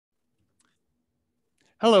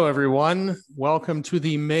Hello, everyone. Welcome to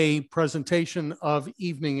the May presentation of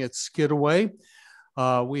Evening Skidaway.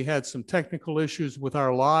 We had some technical issues with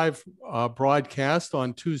our live broadcast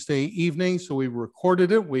on Tuesday evening, so we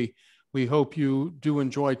recorded it. We hope you do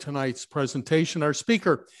enjoy tonight's presentation. Our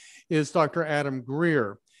speaker is Dr. Adam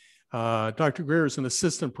Greer. Dr. Greer is an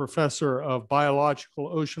assistant professor of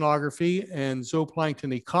biological oceanography and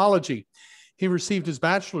zooplankton ecology. He received his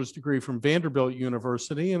bachelor's degree from Vanderbilt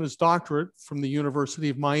University and his doctorate from the University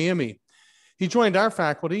of Miami. He joined our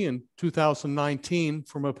faculty in 2019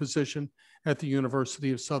 from a position at the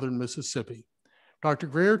University of Southern Mississippi. Dr.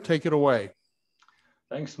 Greer, take it away.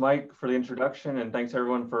 Thanks, Mike, for the introduction, and thanks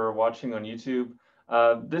everyone for watching on YouTube.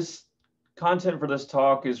 This content for this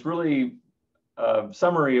talk is really a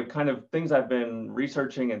summary of kind of things I've been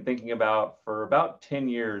researching and thinking about for about 10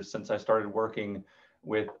 years since I started working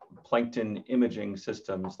with plankton imaging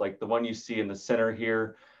systems like the one you see in the center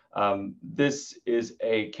here. This is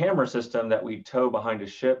a camera system that we tow behind a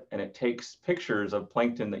ship, and it takes pictures of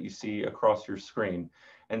plankton that you see across your screen.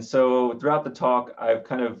 And so throughout the talk, I've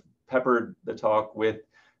kind of peppered the talk with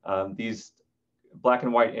these black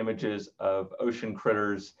and white images of ocean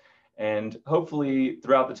critters. And hopefully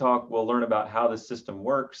throughout the talk, we'll learn about how the system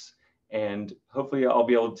works. And hopefully I'll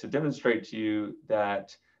be able to demonstrate to you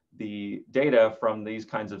that the data from these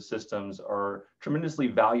kinds of systems are tremendously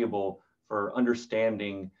valuable for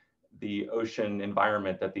understanding the ocean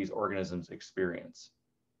environment that these organisms experience.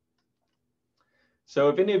 So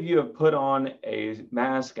if any of you have put on a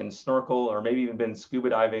mask and snorkel, or maybe even been scuba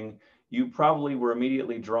diving, you probably were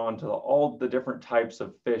immediately drawn to all the different types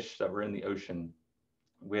of fish that were in the ocean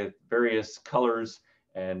with various colors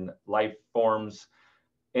and life forms.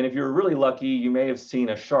 And if you're really lucky, you may have seen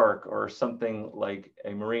a shark or something like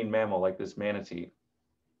a marine mammal like this manatee.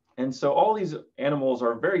 And so all these animals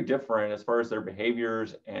are very different as far as their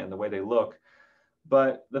behaviors and the way they look.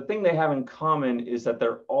 But the thing they have in common is that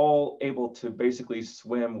they're all able to basically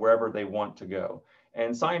swim wherever they want to go.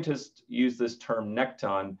 And scientists use this term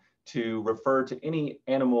nekton to refer to any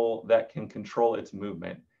animal that can control its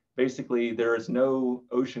movement. Basically, there is no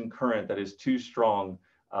ocean current that is too strong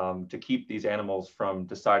to keep these animals from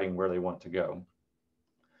deciding where they want to go.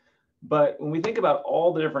 But when we think about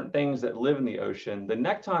all the different things that live in the ocean, the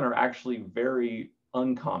nekton are actually very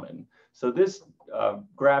uncommon. So this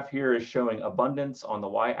graph here is showing abundance on the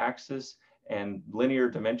y-axis and linear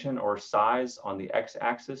dimension or size on the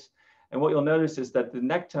x-axis. And what you'll notice is that the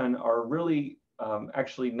nekton are really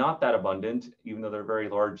actually not that abundant, even though they're very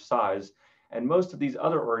large size. And most of these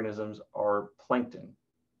other organisms are plankton,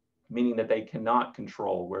 meaning that they cannot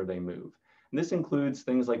control where they move. And this includes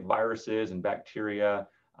things like viruses and bacteria,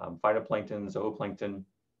 phytoplankton, zooplankton.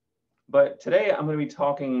 But today I'm going to be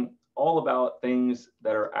talking all about things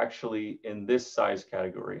that are actually in this size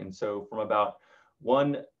category. And so from about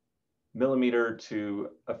 1 millimeter to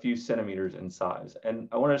a few centimeters in size. And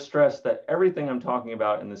I want to stress that everything I'm talking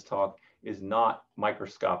about in this talk is not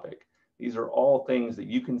microscopic. These are all things that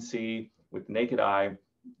you can see with the naked eye.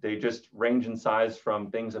 They just range in size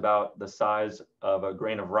from things about the size of a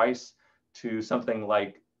grain of rice to something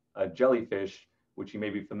like a jellyfish, which you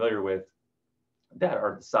may be familiar with, that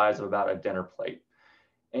are the size of about a dinner plate.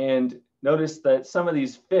 And notice that some of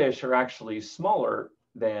these fish are actually smaller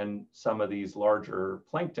than some of these larger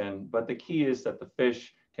plankton, but the key is that the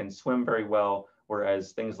fish can swim very well,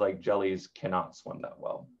 whereas things like jellies cannot swim that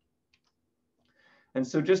well. And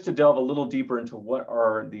so just to delve a little deeper into what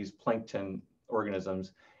are these plankton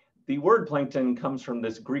organisms, the word plankton comes from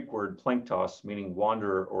this Greek word planktos, meaning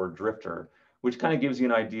wanderer or drifter, which kind of gives you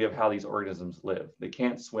an idea of how these organisms live. They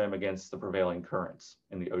can't swim against the prevailing currents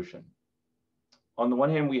in the ocean. On the one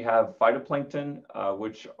hand, we have phytoplankton,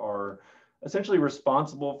 which are essentially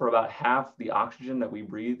responsible for about half the oxygen that we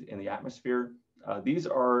breathe in the atmosphere. These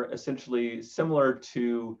are essentially similar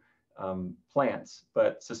to plants,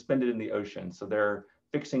 but suspended in the ocean. So they're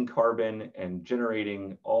fixing carbon and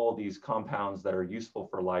generating all these compounds that are useful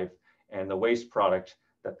for life, and the waste product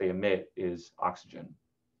that they emit is oxygen.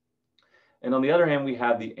 And on the other hand, we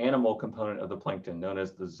have the animal component of the plankton, known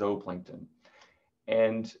as the zooplankton.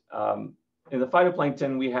 And in the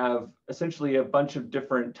phytoplankton, we have essentially a bunch of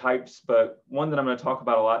different types, but one that I'm going to talk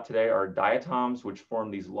about a lot today are diatoms, which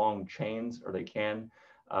form these long chains, or they can.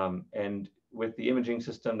 And with the imaging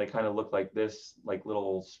system, they kind of look like this, like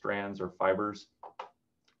little strands or fibers.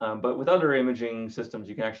 But with other imaging systems,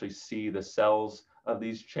 you can actually see the cells of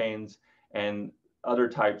these chains, and other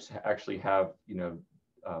types actually have,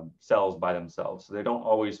 cells by themselves. So they don't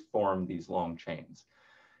always form these long chains.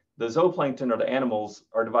 The zooplankton, or the animals,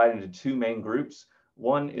 are divided into two main groups.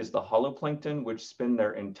 One is the holoplankton, which spend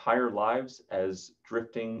their entire lives as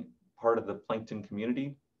drifting part of the plankton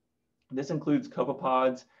community. This includes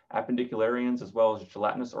copepods, appendicularians, as well as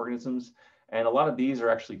gelatinous organisms. And a lot of these are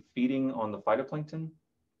actually feeding on the phytoplankton.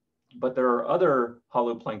 But there are other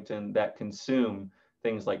holoplankton that consume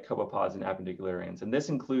things like copepods and appendicularians. And this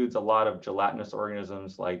includes a lot of gelatinous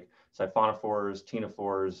organisms like siphonophores,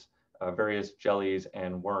 ctenophores, various jellies,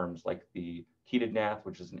 and worms like the chaetid gnat,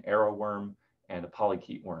 which is an arrow worm, and a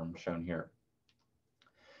polychaete worm shown here.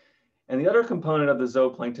 And the other component of the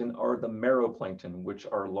zooplankton are the meroplankton, which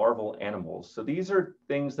are larval animals. So these are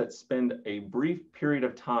things that spend a brief period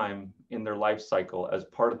of time in their life cycle as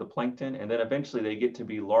part of the plankton, and then eventually they get to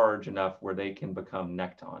be large enough where they can become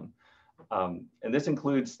nekton. And this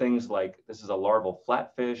includes things like, this is a larval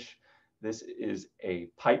flatfish, this is a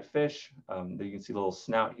pipefish, you can see a little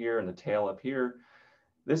snout here and the tail up here.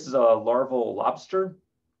 This is a larval lobster.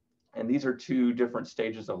 And these are two different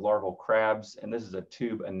stages of larval crabs, and this is a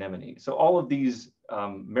tube anemone. So all of these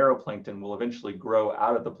meroplankton will eventually grow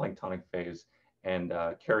out of the planktonic phase and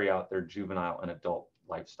carry out their juvenile and adult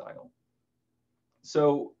lifestyle.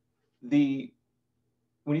 So when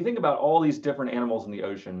you think about all these different animals in the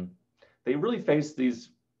ocean, they really face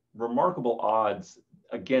these remarkable odds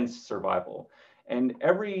against survival. And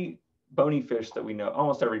every bony fish that we know,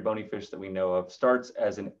 almost every bony fish that we know of, starts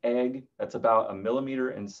as an egg that's about 1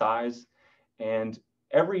 millimeter in size. And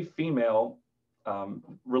every female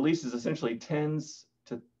releases essentially tens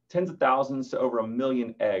of thousands to over 1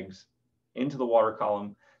 million eggs into the water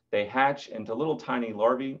column. They hatch into little tiny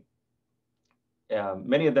larvae.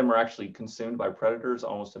 Many of them are actually consumed by predators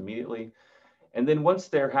almost immediately. And then once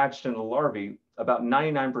they're hatched into larvae, about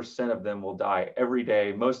 99% of them will die every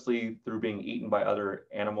day, mostly through being eaten by other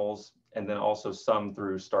animals, and then also some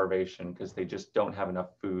through starvation because they just don't have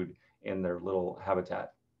enough food in their little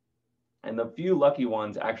habitat. And the few lucky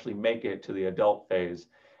ones actually make it to the adult phase.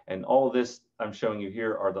 And all of this I'm showing you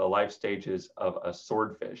here are the life stages of a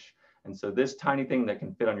swordfish. And so this tiny thing that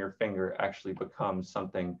can fit on your finger actually becomes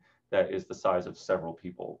something that is the size of several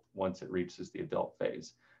people once it reaches the adult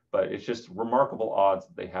phase. But it's just remarkable odds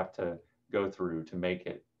that they have to go through to make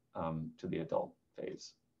it to the adult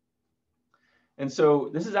phase. And so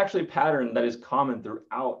this is actually a pattern that is common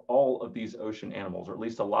throughout all of these ocean animals, or at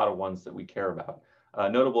least a lot of ones that we care about.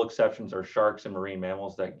 Notable exceptions are sharks and marine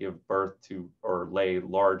mammals that give birth to or lay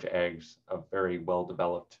large eggs of very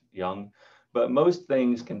well-developed young. But most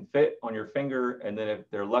things can fit on your finger, and then if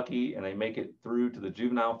they're lucky and they make it through to the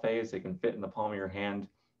juvenile phase, they can fit in the palm of your hand,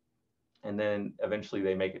 and then eventually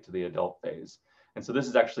they make it to the adult phase. And so this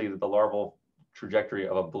is actually the larval trajectory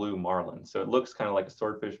of a blue marlin. So it looks kind of like a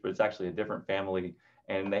swordfish, but it's actually a different family,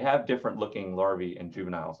 and they have different looking larvae and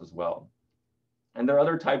juveniles as well. And there are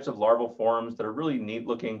other types of larval forms that are really neat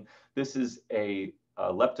looking. This is a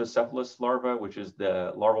leptocephalus larva, which is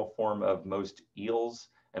the larval form of most eels,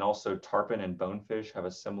 and also tarpon and bonefish have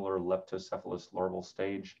a similar leptocephalus larval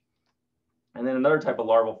stage. And then another type of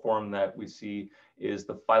larval form that we see is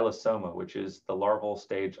the phylosoma, which is the larval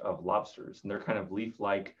stage of lobsters. And they're kind of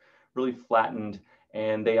leaf-like, really flattened,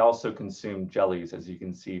 and they also consume jellies, as you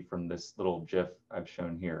can see from this little GIF I've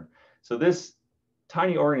shown here. So this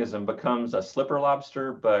tiny organism becomes a slipper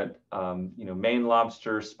lobster, but Maine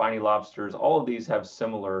lobsters, spiny lobsters, all of these have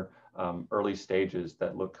similar early stages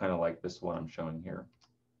that look kind of like this one I'm showing here.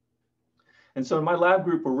 And so in my lab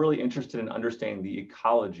group, we're really interested in understanding the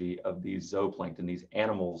ecology of these zooplankton, these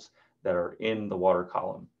animals that are in the water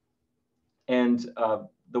column. And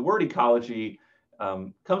the word ecology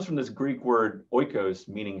comes from this Greek word oikos,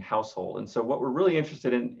 meaning household. And so what we're really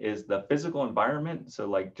interested in is the physical environment.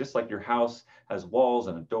 So just like your house has walls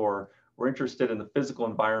and a door, we're interested in the physical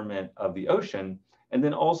environment of the ocean, and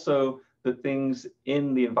then also the things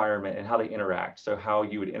in the environment and how they interact. So how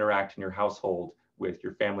you would interact in your household with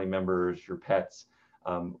your family members, your pets.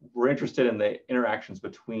 We're interested in the interactions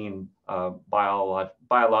between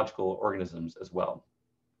biological organisms as well.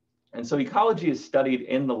 And so ecology is studied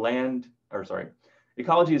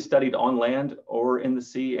ecology is studied on land or in the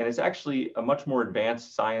sea, and it's actually a much more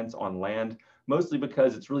advanced science on land, mostly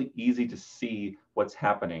because it's really easy to see what's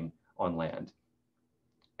happening on land.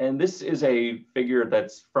 And this is a figure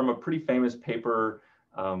that's from a pretty famous paper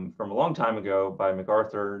from a long time ago by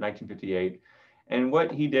MacArthur, 1958. And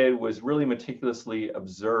what he did was really meticulously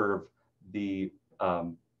observe the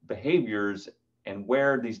behaviors and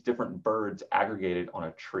where these different birds aggregated on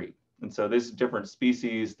a tree. And so this different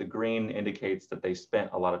species, the green indicates that they spent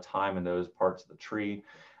a lot of time in those parts of the tree.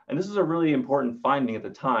 And this is a really important finding at the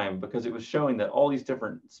time because it was showing that all these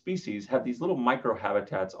different species have these little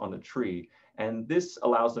microhabitats on the tree. And this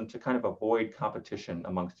allows them to kind of avoid competition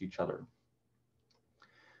amongst each other.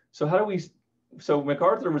 So how do we So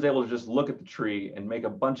MacArthur was able to just look at the tree and make a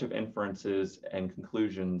bunch of inferences and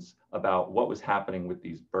conclusions about what was happening with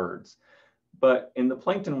these birds. But in the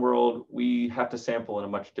plankton world, we have to sample in a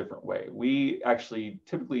much different way. We actually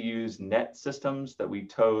typically use net systems that we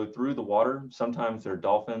tow through the water. Sometimes there are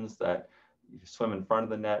dolphins that swim in front of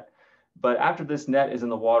the net. But after this net is in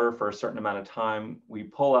the water for a certain amount of time, we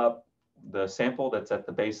pull up the sample that's at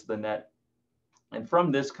the base of the net. And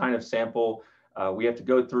from this kind of sample, we have to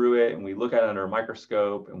go through it and we look at it under a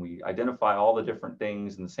microscope and we identify all the different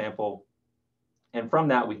things in the sample. And from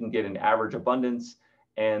that, we can get an average abundance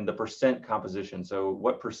and the percent composition. So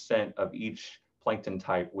what percent of each plankton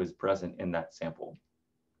type was present in that sample.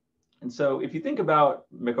 And so if you think about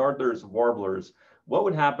MacArthur's warblers, what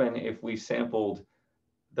would happen if we sampled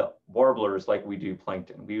the warblers like we do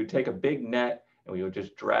plankton? We would take a big net and we would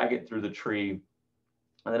just drag it through the tree.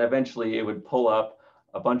 And then eventually it would pull up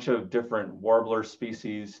a bunch of different warbler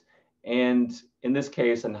species. And in this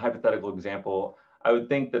case, in a hypothetical example, I would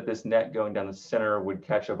think that this net going down the center would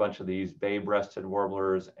catch a bunch of these bay-breasted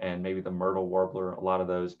warblers and maybe the myrtle warbler, a lot of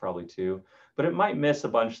those probably too, but it might miss a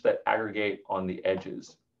bunch that aggregate on the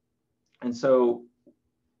edges. And so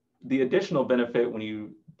the additional benefit when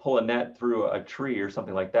you pull a net through a tree or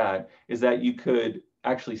something like that is that you could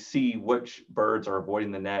actually see which birds are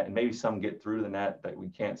avoiding the net, and maybe some get through the net that we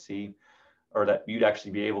can't see or that you'd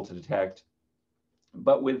actually be able to detect.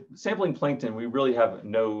 But with sampling plankton, we really have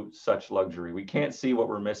no such luxury. We can't see what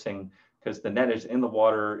we're missing because the net is in the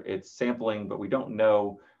water, it's sampling, but we don't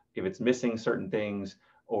know if it's missing certain things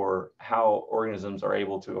or how organisms are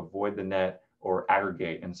able to avoid the net or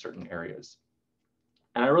aggregate in certain areas.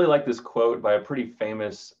 And I really like this quote by a pretty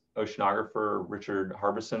famous oceanographer, Richard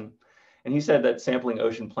Harbison. And he said that sampling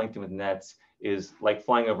ocean plankton with nets is like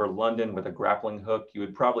flying over London with a grappling hook. You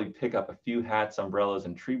would probably pick up a few hats, umbrellas,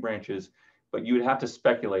 and tree branches, but you would have to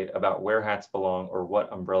speculate about where hats belong or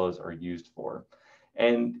what umbrellas are used for.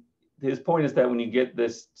 And his point is that when you get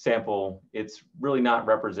this sample, it's really not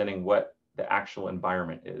representing what the actual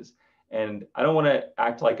environment is. And I don't want to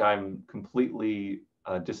act like I'm completely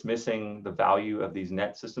dismissing the value of these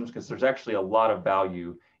net systems, because there's actually a lot of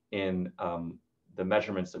value in the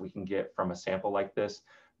measurements that we can get from a sample like this.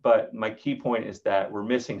 But my key point is that we're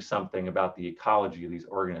missing something about the ecology of these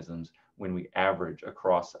organisms when we average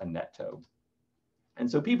across a net tow. And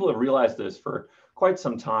so people have realized this for quite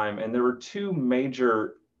some time. And there were two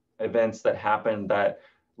major events that happened that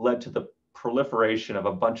led to the proliferation of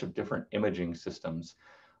a bunch of different imaging systems.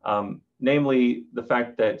 Namely, the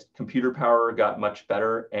fact that computer power got much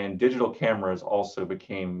better and digital cameras also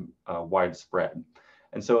became widespread.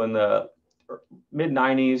 And so in the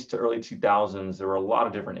mid-90s to early 2000s, there were a lot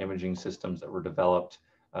of different imaging systems that were developed.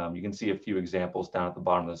 You can see a few examples down at the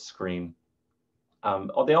bottom of the screen.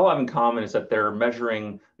 They all have in common is that they're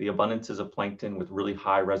measuring the abundances of plankton with really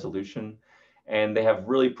high resolution, and they have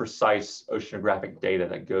really precise oceanographic data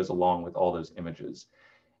that goes along with all those images.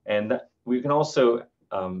 And we can also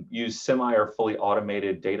use semi or fully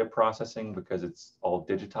automated data processing because it's all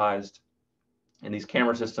digitized. And these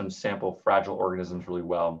camera systems sample fragile organisms really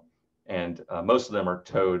well. And most of them are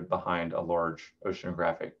towed behind a large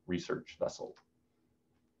oceanographic research vessel.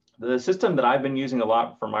 The system that I've been using a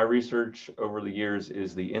lot for my research over the years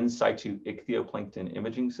is the in situ ichthyoplankton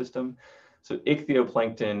imaging system. So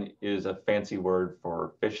ichthyoplankton is a fancy word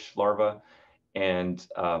for fish larvae. And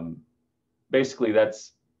basically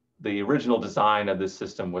that's the original design of this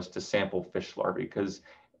system was to sample fish larvae, because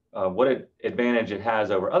what advantage it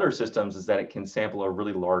has over other systems is that it can sample a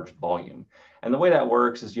really large volume. And the way that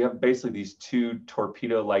works is you have basically these two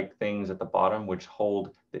torpedo-like things at the bottom which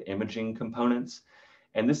hold the imaging components.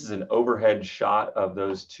 And this is an overhead shot of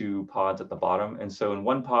those two pods at the bottom. And so in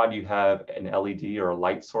one pod, you have an LED or a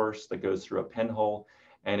light source that goes through a pinhole,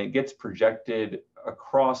 and it gets projected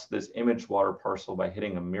across this image water parcel by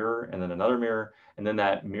hitting a mirror and then another mirror. And then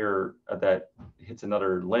that mirror that hits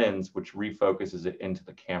another lens, which refocuses it into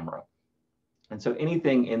the camera. And so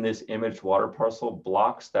anything in this image water parcel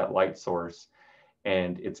blocks that light source,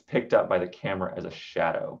 and it's picked up by the camera as a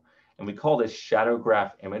shadow. And we call this shadow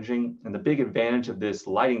graph imaging. And the big advantage of this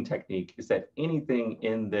lighting technique is that anything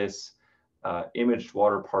in this imaged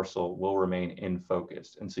water parcel will remain in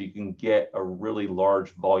focus. And so you can get a really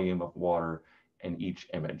large volume of water in each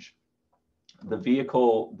image. The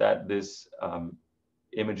vehicle that this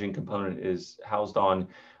imaging component is housed on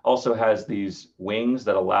also has these wings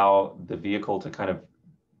that allow the vehicle to kind of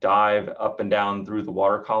dive up and down through the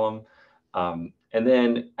water column. And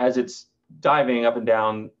then as it's diving up and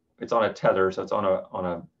down, it's on a tether, so it's on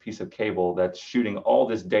a piece of cable that's shooting all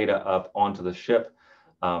this data up onto the ship.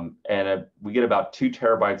 We get about 2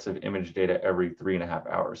 terabytes of image data every 3.5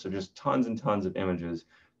 hours. So just tons and tons of images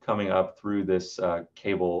coming up through this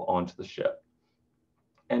cable onto the ship.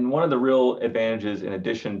 And one of the real advantages, in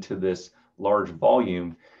addition to this large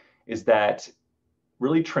volume, is that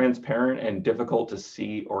really transparent and difficult to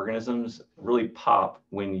see organisms really pop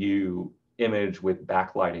when you image with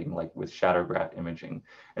backlighting, like with shadow graph imaging.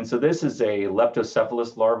 And so this is a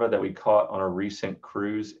leptocephalus larva that we caught on a recent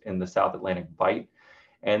cruise in the South Atlantic Bight.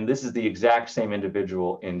 And this is the exact same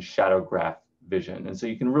individual in shadow graph vision. And so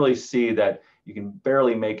you can really see that you can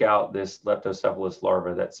barely make out this leptocephalus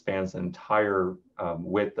larva that spans the entire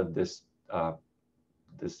width of this,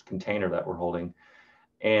 this container that we're holding.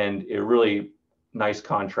 And it really nice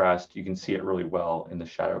contrast. You can see it really well in the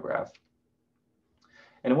shadow graph.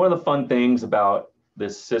 And one of the fun things about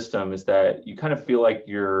this system is that you kind of feel like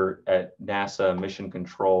you're at NASA mission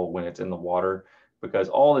control when it's in the water, because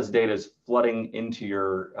all this data is flooding into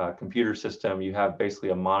your computer system. You have basically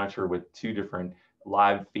a monitor with 2 different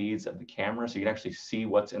live feeds of the camera, so you can actually see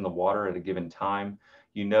what's in the water at a given time.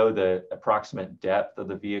 You know the approximate depth of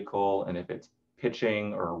the vehicle and if it's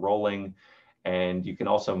pitching or rolling. And you can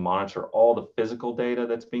also monitor all the physical data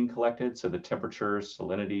that's being collected, so the temperature,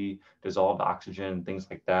 salinity, dissolved oxygen, things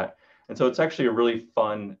like that. And so it's actually a really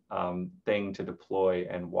fun thing to deploy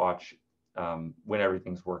and watch when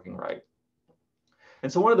everything's working right.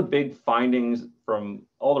 And so one of the big findings from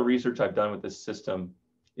all the research I've done with this system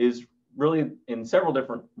is really in several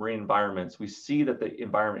different marine environments, we see that the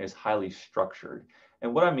environment is highly structured.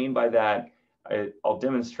 And what I mean by that, I'll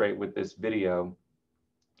demonstrate with this video.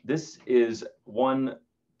 This is one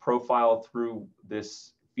profile through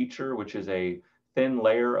this feature, which is a thin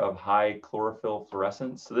layer of high chlorophyll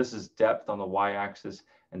fluorescence. So this is depth on the y-axis,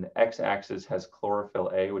 and the x-axis has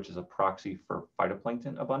chlorophyll A, which is a proxy for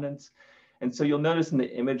phytoplankton abundance. And so you'll notice in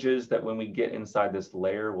the images that when we get inside this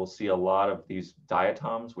layer, we'll see a lot of these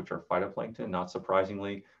diatoms, which are phytoplankton. Not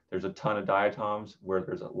surprisingly, there's a ton of diatoms where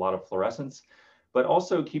there's a lot of fluorescence. But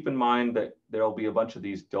also keep in mind that there'll be a bunch of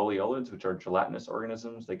these doliolids, which are gelatinous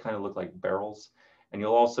organisms. They kind of look like barrels. And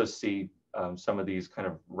you'll also see some of these kind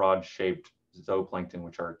of rod-shaped zooplankton,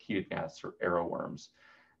 which are ketognaths or arrowworms.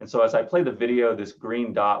 And so as I play the video, this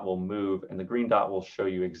green dot will move, and the green dot will show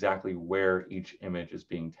you exactly where each image is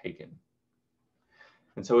being taken.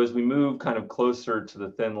 And so as we move kind of closer to the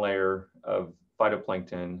thin layer of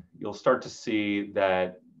phytoplankton, you'll start to see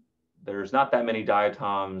that there's not that many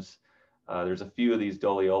diatoms. There's a few of these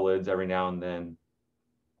doliolids every now and then.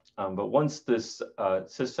 But once this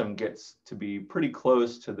system gets to be pretty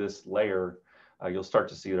close to this layer, you'll start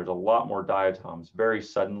to see there's a lot more diatoms very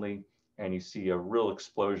suddenly, and you see a real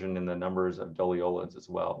explosion in the numbers of doliolids as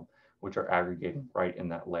well, which are aggregating right in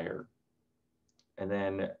that layer. And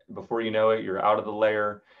then before you know it, you're out of the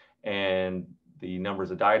layer and the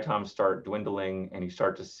numbers of diatoms start dwindling, and you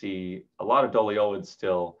start to see a lot of doliolids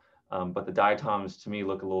still, but the diatoms to me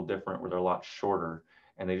look a little different, where they're a lot shorter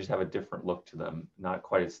and they just have a different look to them, not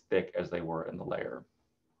quite as thick as they were in the layer.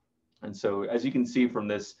 And so as you can see from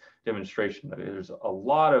this demonstration, there's a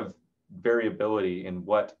lot of variability in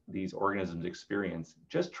what these organisms experience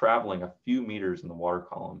just traveling a few meters in the water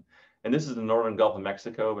column. And this is the northern Gulf of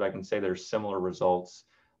Mexico, but I can say there's similar results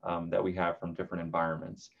that we have from different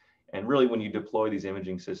environments. And really, when you deploy these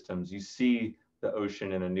imaging systems, you see the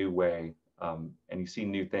ocean in a new way, and you see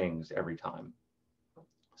new things every time.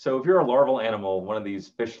 So if you're a larval animal, one of these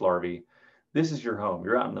fish larvae, this is your home.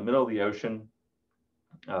 You're out in the middle of the ocean,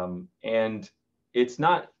 and it's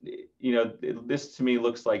not, you know, this to me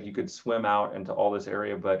looks like you could swim out into all this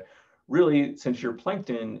area, but really, since you're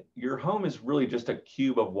plankton, your home is really just a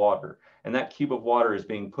cube of water. And that cube of water is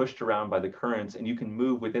being pushed around by the currents, and you can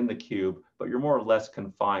move within the cube, but you're more or less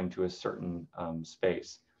confined to a certain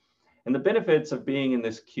space. And the benefits of being in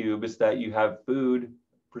this cube is that you have food,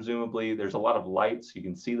 presumably there's a lot of light so you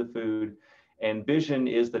can see the food, and vision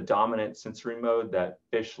is the dominant sensory mode that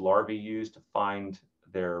fish larvae use to find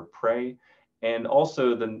their prey, and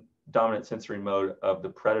also the dominant sensory mode of the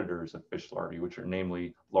predators of fish larvae, which are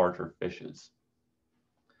namely larger fishes.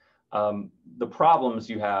 The problems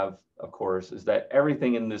you have, of course, is that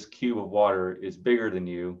everything in this cube of water is bigger than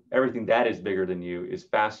you. Everything that is bigger than you is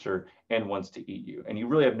faster and wants to eat you. And you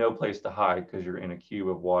really have no place to hide because you're in a cube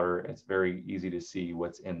of water. It's very easy to see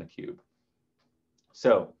what's in the cube.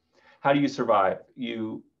 So how do you survive?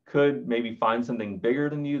 You could maybe find something bigger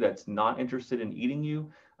than you that's not interested in eating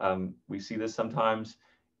you. We see this sometimes.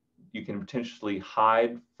 You can potentially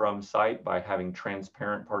hide from sight by having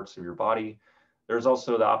transparent parts of your body. There's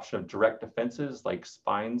also the option of direct defenses like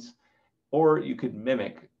spines, or you could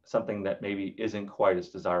mimic something that maybe isn't quite as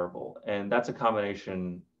desirable. And that's a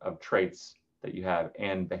combination of traits that you have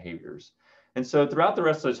and behaviors. And so throughout the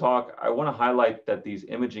rest of the talk, I want to highlight that these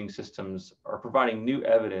imaging systems are providing new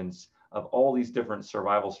evidence of all these different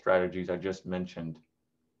survival strategies I just mentioned.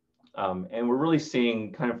 And we're really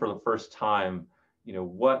seeing kind of for the first time,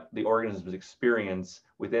 what the organisms experience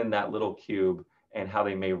within that little cube and how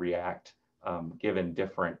they may react given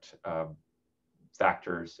different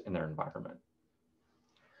factors in their environment.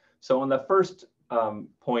 So on the first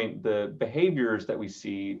point, the behaviors that we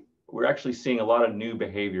see, we're actually seeing a lot of new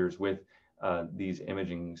behaviors with these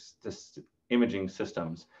imaging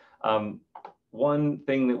systems. One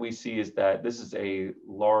thing that we see is that this is a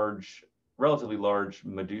relatively large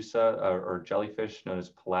medusa or jellyfish known as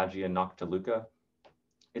Pelagia noctiluca.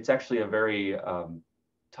 It's actually a very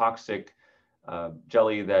toxic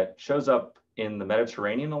jelly that shows up in the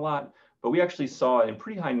Mediterranean a lot, but we actually saw it in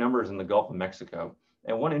pretty high numbers in the Gulf of Mexico.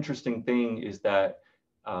 And one interesting thing is that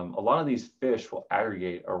a lot of these fish will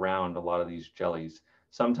aggregate around a lot of these jellies.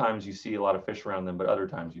 Sometimes you see a lot of fish around them, but other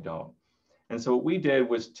times you don't. And so what we did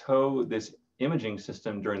was tow this imaging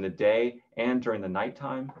system during the day and during the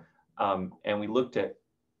nighttime. And we looked at,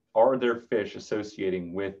 are there fish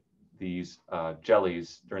associating with these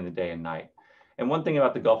jellies during the day and night? And one thing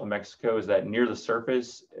about the Gulf of Mexico is that near the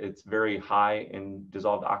surface, it's very high in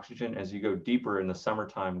dissolved oxygen. As you go deeper in the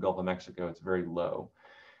summertime Gulf of Mexico, it's very low.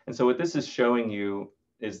 And so what this is showing you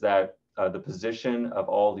is that the position of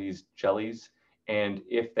all these jellies, and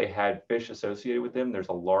if they had fish associated with them, there's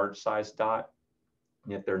a large size dot.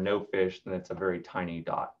 And if there are no fish, then it's a very tiny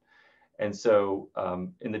dot. And so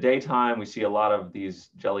in the daytime, we see a lot of these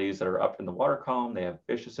jellies that are up in the water column. They have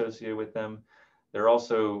fish associated with them. There are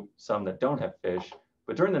also some that don't have fish,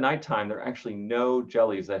 but during the nighttime, there are actually no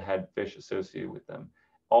jellies that had fish associated with them.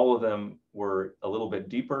 All of them were a little bit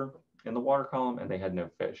deeper in the water column and they had no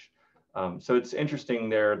fish. So it's interesting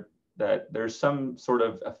there that there's some sort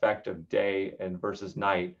of effect of day and versus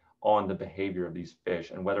night on the behavior of these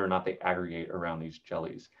fish and whether or not they aggregate around these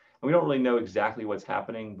jellies. And we don't really know exactly what's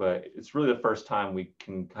happening, but it's really the first time we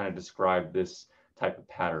can kind of describe this type of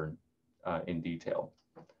pattern in detail.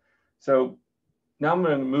 So now I'm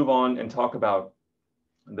going to move on and talk about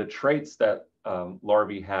the traits that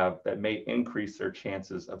larvae have that may increase their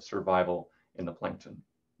chances of survival in the plankton.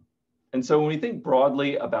 And so when we think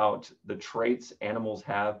broadly about the traits animals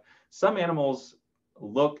have, some animals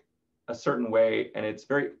look a certain way and it's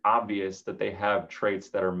very obvious that they have traits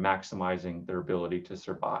that are maximizing their ability to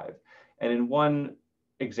survive. And in one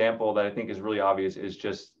example that I think is really obvious is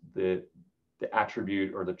just the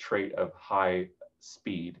attribute or the trait of high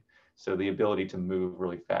speed. So the ability to move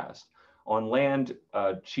really fast. On land,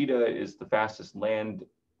 cheetah is the fastest land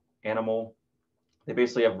animal. They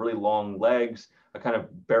basically have really long legs, a kind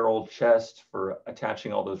of barrel chest for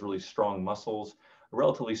attaching all those really strong muscles, a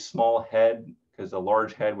relatively small head because a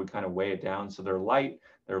large head would kind of weigh it down. So they're light,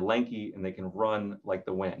 they're lanky, and they can run like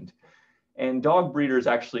the wind. And dog breeders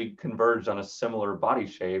actually converged on a similar body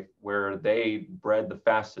shape where they bred the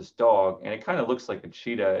fastest dog, and it kind of looks like a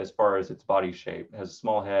cheetah as far as its body shape. It has a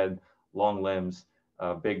small head, long limbs,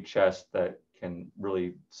 a big chest that can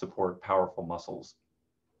really support powerful muscles.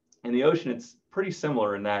 In the ocean, it's pretty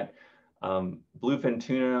similar in that bluefin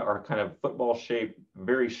tuna are kind of football shaped,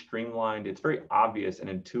 very streamlined. It's very obvious and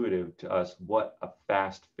intuitive to us what a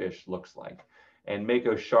fast fish looks like. And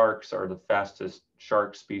mako sharks are the fastest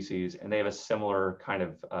shark species, and they have a similar kind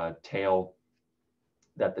of tail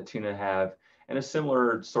that the tuna have, and a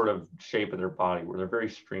similar sort of shape of their body where they're very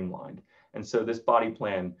streamlined. And so this body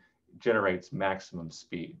plan generates maximum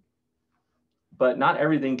speed. But not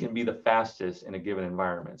everything can be the fastest in a given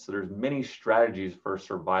environment. So there's many strategies for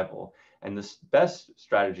survival. And this best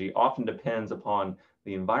strategy often depends upon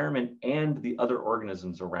the environment and the other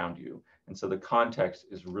organisms around you. And so the context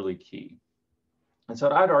is really key. And so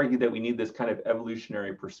I'd argue that we need this kind of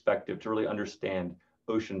evolutionary perspective to really understand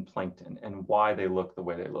ocean plankton and why they look the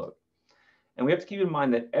way they look. And we have to keep in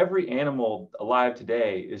mind that every animal alive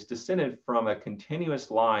today is descended from a continuous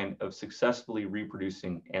line of successfully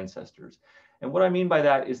reproducing ancestors. And what I mean by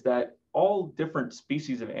that is that all different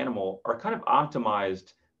species of animal are kind of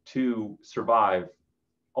optimized to survive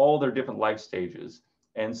all their different life stages.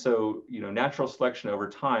 And so, natural selection over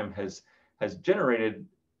time has generated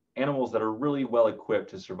animals that are really well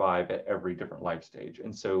equipped to survive at every different life stage.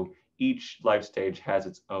 And so each life stage has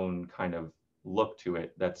its own kind of look to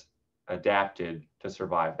it that's adapted to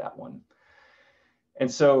survive that one.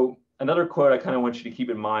 And so another quote I kind of want you to keep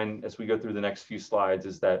in mind as we go through the next few slides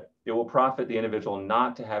is that it will profit the individual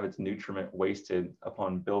not to have its nutriment wasted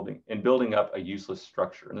upon building up a useless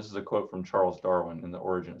structure. And this is a quote from Charles Darwin in The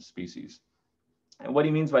Origin of Species. And what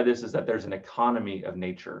he means by this is that there's an economy of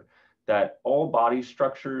nature, that all body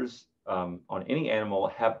structures on any animal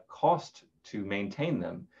have cost to maintain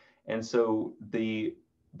them. And so the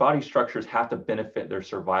body structures have to benefit their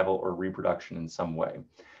survival or reproduction in some way.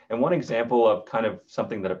 And one example of kind of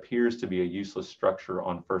something that appears to be a useless structure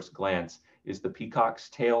on first glance is the peacock's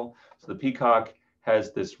tail. So the peacock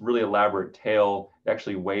has this really elaborate tail. It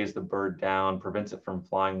actually weighs the bird down, prevents it from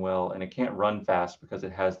flying well, and it can't run fast because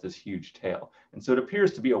it has this huge tail. And so it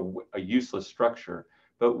appears to be a useless structure.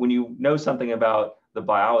 But when you know something about the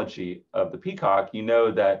biology of the peacock, you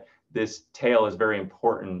know that this tail is very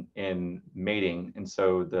important in mating. And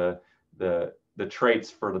so the traits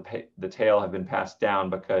for the tail have been passed down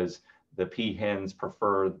because the peahens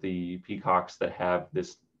prefer the peacocks that have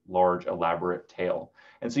this large, elaborate tail.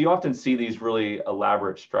 And so you often see these really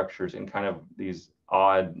elaborate structures in kind of these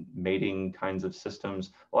odd mating kinds of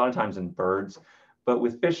systems, a lot of times in birds. But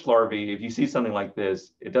with fish larvae, if you see something like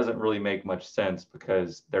this, it doesn't really make much sense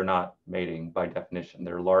because they're not mating by definition.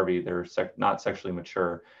 They're larvae, they're not sexually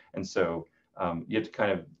mature. And so you have to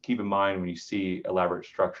kind of keep in mind when you see elaborate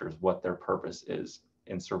structures, what their purpose is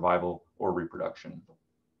in survival or reproduction.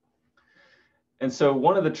 And so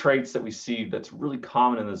one of the traits that we see that's really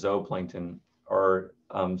common in the zooplankton are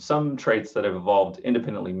some traits that have evolved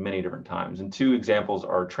independently many different times. And two examples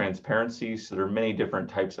are transparency. So there are many different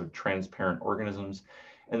types of transparent organisms.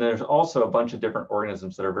 And there's also a bunch of different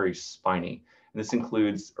organisms that are very spiny. And this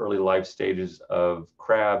includes early life stages of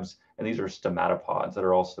crabs, and these are stomatopods that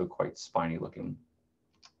are also quite spiny looking.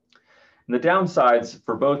 And the downsides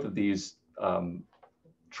for both of these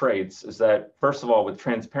traits is that, first of all, with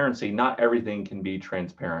transparency, not everything can be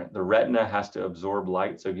transparent. The retina has to absorb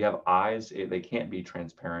light. So if you have eyes, they can't be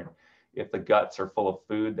transparent. If the guts are full of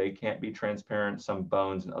food, they can't be transparent. Some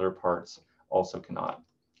bones and other parts also cannot.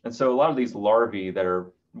 And so a lot of these larvae that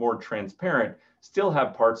are more transparent still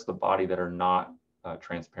have parts of the body that are not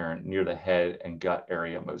transparent, near the head and gut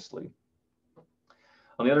area mostly.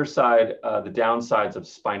 On the other side, the downsides of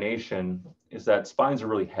spination is that spines are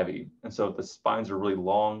really heavy. And so if the spines are really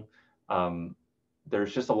long,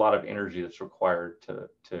 there's just a lot of energy that's required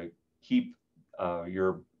to keep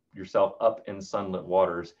yourself up in sunlit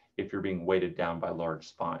waters if you're being weighted down by large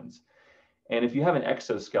spines. And if you have an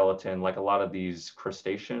exoskeleton, like a lot of these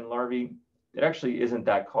crustacean larvae, it actually isn't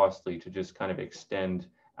that costly to just kind of extend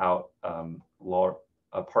out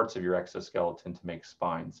parts of your exoskeleton to make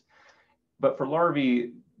spines. But for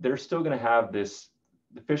larvae, they're still going to have this,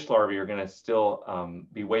 the fish larvae are going to still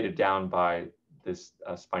be weighted down by this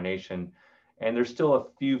spination. And there's still a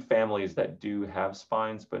few families that do have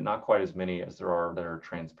spines, but not quite as many as there are that are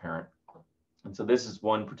transparent. And so this is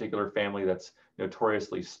one particular family that's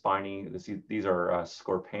notoriously spiny. These are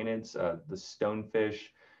scorpaenids, the stonefish,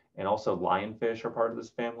 and also lionfish are part of this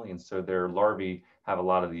family. And so their larvae have a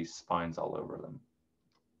lot of these spines all over them.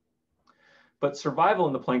 But survival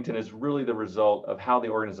in the plankton is really the result of how the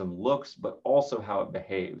organism looks, but also how it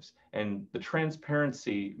behaves. And the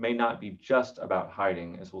transparency may not be just about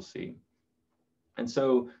hiding, as we'll see. And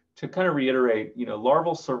so to kind of reiterate,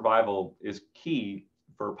 larval survival is key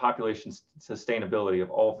for population sustainability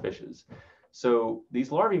of all fishes. So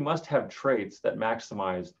these larvae must have traits that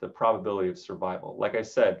maximize the probability of survival. Like I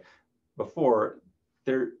said before,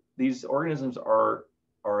 these organisms are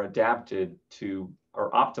adapted to,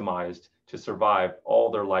 or optimized to survive all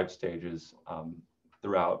their life stages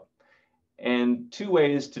throughout. And two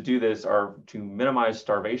ways to do this are to minimize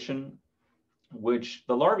starvation, which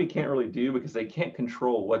the larvae can't really do because they can't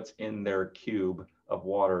control what's in their cube of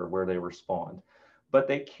water where they were spawned. But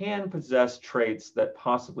they can possess traits that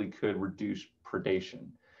possibly could reduce predation.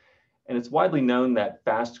 And it's widely known that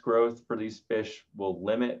fast growth for these fish will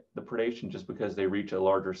limit the predation just because they reach a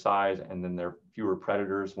larger size and then there are fewer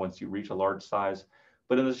predators once you reach a large size.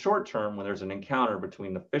 But in the short term, when there's an encounter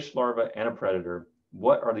between the fish larva and a predator,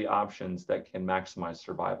 what are the options that can maximize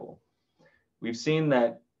survival? We've seen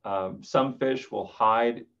that some fish will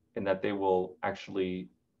hide and that they will actually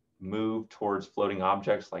move towards floating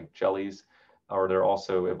objects like jellies, or they're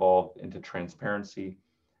also evolved into transparency.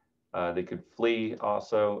 They could flee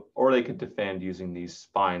also, or they could defend using these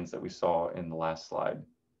spines that we saw in the last slide.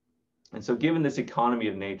 And so given this economy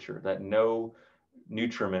of nature, that no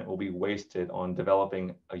nutriment will be wasted on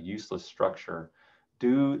developing a useless structure,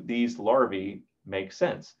 do these larvae make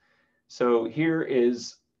sense? So here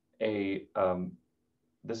is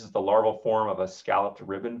this is the larval form of a scalloped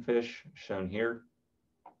ribbon fish shown here.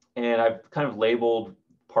 And I've kind of labeled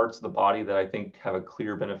parts of the body that I think have a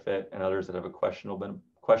clear benefit and others that have a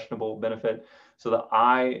questionable benefit. So the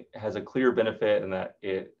eye has a clear benefit in that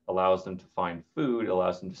it allows them to find food, it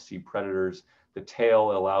allows them to see predators. The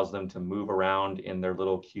tail allows them to move around in their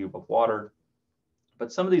little cube of water.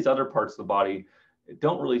 But some of these other parts of the body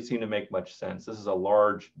don't really seem to make much sense. This is a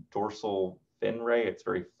large dorsal fin ray. It's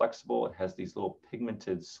very flexible. It has these little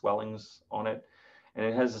pigmented swellings on it, and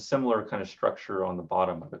it has a similar kind of structure on the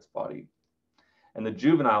bottom of its body. And the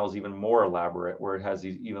juvenile is even more elaborate, where it has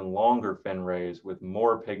these even longer fin rays with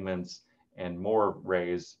more pigments and more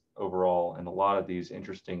rays overall, and a lot of these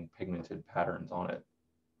interesting pigmented patterns on it.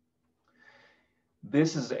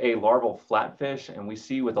 This is a larval flatfish, and we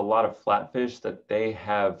see with a lot of flatfish that they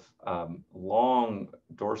have long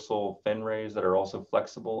dorsal fin rays that are also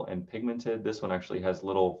flexible and pigmented. This one actually has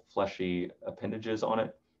little fleshy appendages on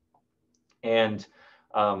it. And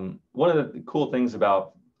one of the cool things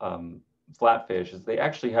about flatfish is they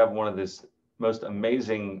actually have one of this most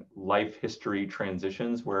amazing life history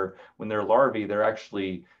transitions where when they're larvae, they're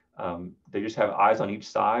actually they just have eyes on each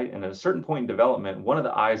side, and at a certain point in development, one of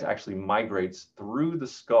the eyes actually migrates through the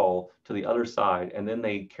skull to the other side, and then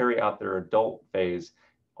they carry out their adult phase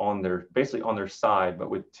on their basically on their side,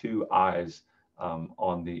 but with two eyes on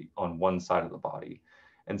one side of the body.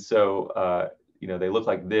 And so you know, they look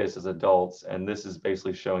like this as adults, and this is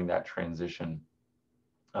basically showing that transition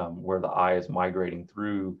where the eye is migrating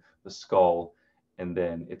through the skull, and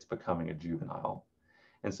then it's becoming a juvenile.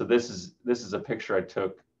 And so this is a picture I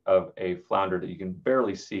took of a flounder that you can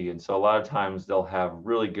barely see. And so a lot of times they'll have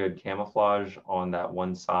really good camouflage on that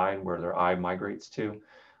one side where their eye migrates to,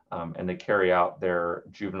 and they carry out their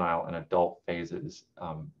juvenile and adult phases,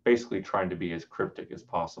 basically trying to be as cryptic as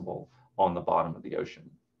possible on the bottom of the ocean.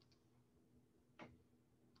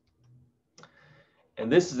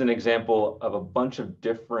 And this is an example of a bunch of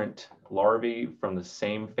different larvae from the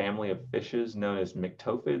same family of fishes known as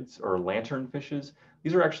myctophids or lanternfishes.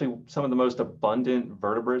 These are actually some of the most abundant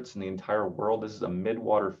vertebrates in the entire world. This is a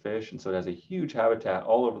midwater fish, and so it has a huge habitat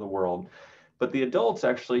all over the world. But the adults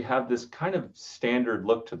actually have this kind of standard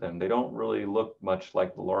look to them. They don't really look much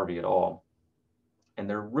like the larvae at all. And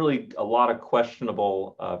there are really a lot of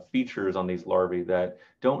questionable features on these larvae that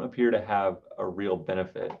don't appear to have a real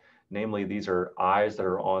benefit. Namely, these are eyes that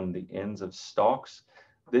are on the ends of stalks.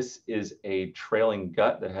 This is a trailing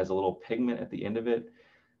gut that has a little pigment at the end of it.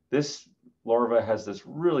 This larva has this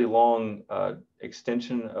really long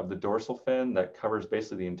extension of the dorsal fin that covers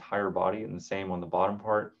basically the entire body, and the same on the bottom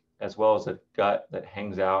part, as well as a gut that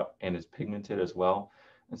hangs out and is pigmented as well.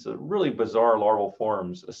 And so really bizarre larval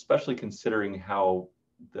forms, especially considering how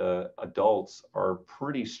the adults are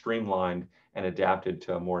pretty streamlined and adapted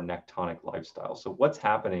to a more nectonic lifestyle. So what's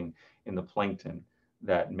happening in the plankton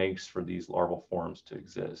that makes for these larval forms to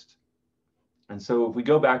exist? And so if we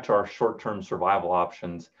go back to our short-term survival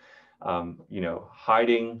options, you know,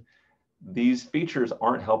 hiding, these features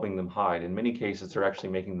aren't helping them hide. In many cases, they're actually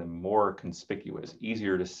making them more conspicuous,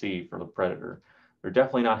 easier to see for the predator. They're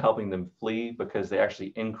definitely not helping them flee because they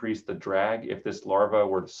actually increase the drag. If this larva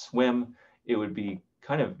were to swim, it would be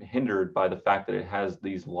kind of hindered by the fact that it has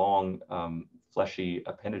these long fleshy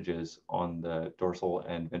appendages on the dorsal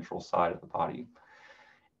and ventral side of the body.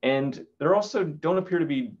 And they're also don't appear to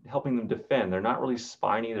be helping them defend. They're not really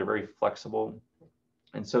spiny, they're very flexible.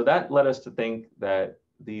 And so that led us to think that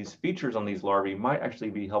these features on these larvae might actually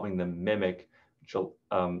be helping them mimic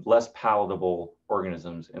less palatable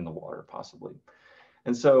organisms in the water, possibly.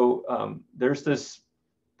 And so there's this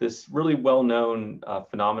really well-known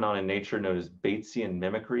phenomenon in nature known as Batesian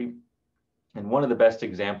mimicry. And one of the best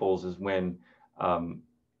examples is when,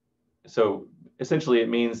 so essentially it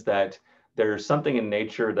means that there's something in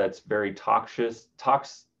nature that's very toxic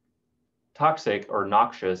or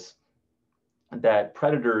noxious that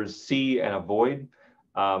predators see and avoid.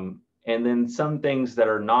 And then some things that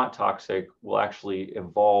are not toxic will actually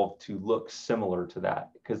evolve to look similar to that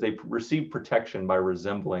because they receive protection by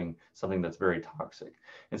resembling something that's very toxic.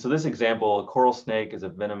 And so this example, a coral snake is a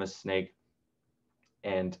venomous snake,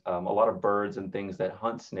 and a lot of birds and things that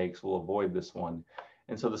hunt snakes will avoid this one.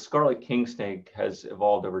 And so the scarlet king snake has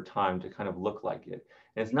evolved over time to kind of look like it.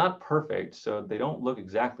 And it's not perfect, so they don't look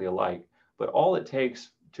exactly alike, but all it takes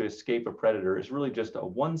to escape a predator is really just a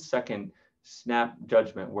 1 second snap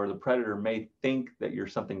judgment where the predator may think that you're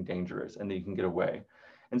something dangerous and that you can get away.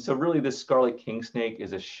 And so really this scarlet king snake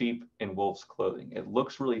is a sheep in wolf's clothing. It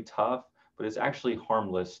looks really tough, but it's actually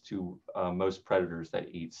harmless to most predators that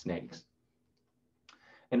eat snakes.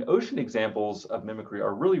 And ocean examples of mimicry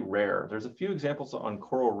are really rare. There's a few examples on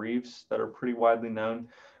coral reefs that are pretty widely known,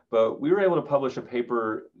 but we were able to publish a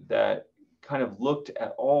paper that kind of looked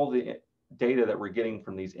at all the data that we're getting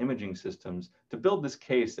from these imaging systems to build this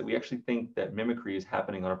case that we actually think that mimicry is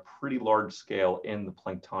happening on a pretty large scale in the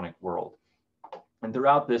planktonic world. And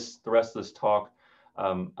throughout the rest of this talk,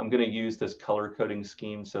 I'm going to use this color coding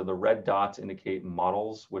scheme. So the red dots indicate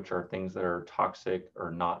models, which are things that are toxic or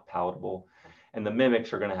not palatable. and the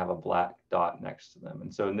mimics are going to have a black dot next to them.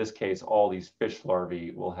 And so in this case, all these fish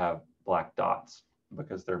larvae will have black dots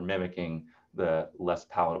because they're mimicking the less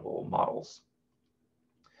palatable models.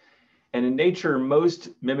 And in nature, most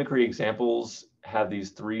mimicry examples have these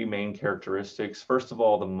three main characteristics. First of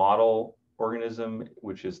all, the model organism,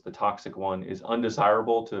 which is the toxic one, is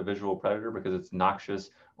undesirable to a visual predator because it's noxious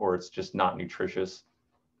or it's just not nutritious.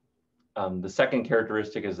 The second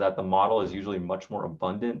characteristic is that the model is usually much more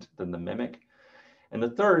abundant than the mimic. And the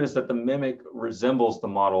third is that the mimic resembles the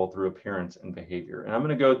model through appearance and behavior. And I'm going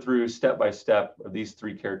to go through step by step of these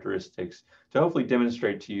three characteristics to hopefully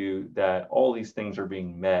demonstrate to you that all these things are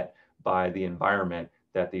being met by the environment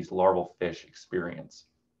that these larval fish experience.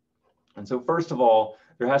 And so first of all,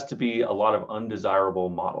 there has to be a lot of undesirable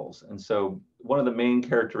models. And so one of the main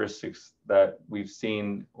characteristics that we've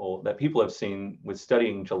seen, well, that people have seen with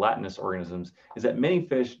studying gelatinous organisms is that many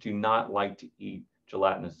fish do not like to eat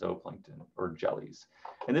gelatinous zooplankton or jellies.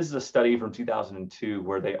 And this is a study from 2002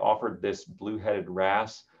 where they offered this blue-headed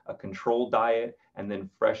wrasse a controlled diet and then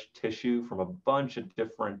fresh tissue from a bunch of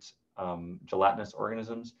different gelatinous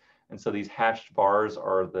organisms. And so these hatched bars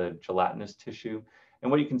are the gelatinous tissue.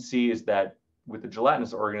 And what you can see is that with the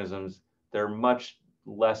gelatinous organisms, they're much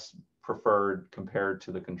less preferred compared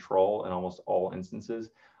to the control in almost all instances,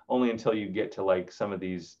 only until you get to like some of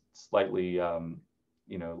these slightly,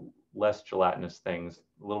 less gelatinous things,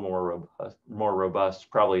 a little more robust,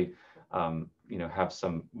 probably, have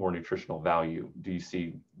some more nutritional value. Do you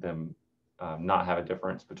see them not have a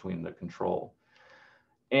difference between the control?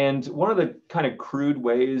 And one of the kind of crude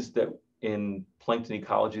ways that in plankton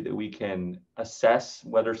ecology that we can assess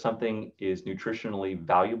whether something is nutritionally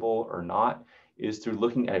valuable or not is through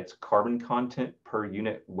looking at its carbon content per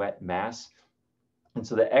unit wet mass. And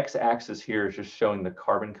so the x-axis here is just showing the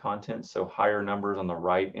carbon content. So higher numbers on the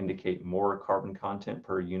right indicate more carbon content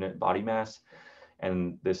per unit body mass.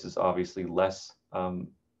 And this is obviously less,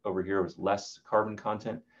 over here was less carbon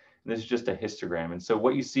content. And this is just a histogram. And so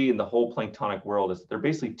what you see in the whole planktonic world is there are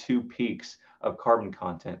basically two peaks of carbon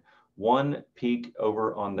content. One peak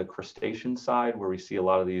over on the crustacean side, where we see a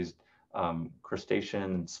lot of these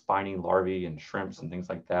crustacean spiny larvae and shrimps and things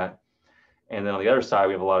like that. And then on the other side,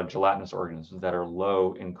 we have a lot of gelatinous organisms that are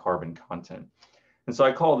low in carbon content. And so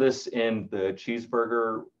I call this in the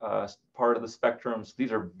cheeseburger part of the spectrum. So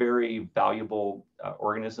these are very valuable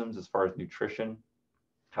organisms as far as nutrition,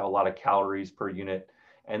 have a lot of calories per unit.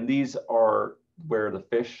 And these are where the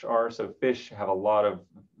fish are. So fish have a lot of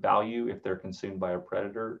value if they're consumed by a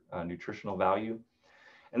predator, nutritional value.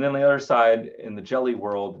 And then on the other side, in the jelly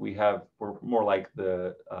world, we're more like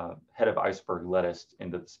the head of iceberg lettuce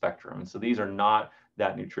into the spectrum. And so these are not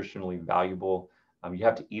that nutritionally valuable. You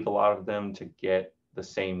have to eat a lot of them to get the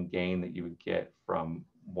same gain that you would get from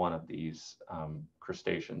one of these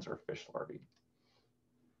crustaceans or fish larvae.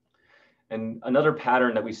 And another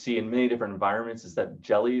pattern that we see in many different environments is that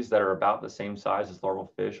jellies that are about the same size as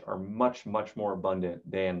larval fish are much, much more abundant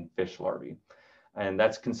than fish larvae. And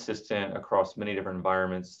that's consistent across many different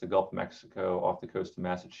environments, the Gulf of Mexico, off the coast of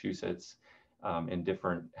Massachusetts, in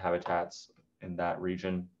different habitats in that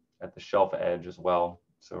region, at the shelf edge as well.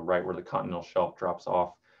 So right where the continental shelf drops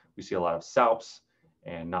off, we see a lot of salps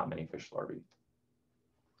and not many fish larvae.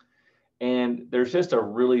 And there's just a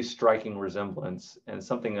really striking resemblance, and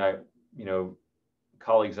something that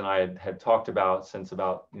colleagues and I had talked about since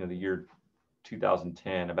about the year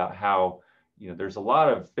 2010, about how there's a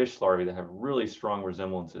lot of fish larvae that have really strong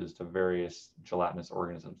resemblances to various gelatinous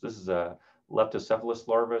organisms. This is a leptocephalus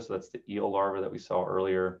larva, so that's the eel larva that we saw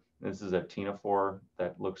earlier. This is a ctenophore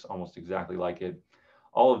that looks almost exactly like it.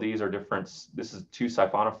 All of these are different. This is two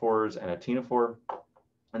siphonophores and a ctenophore,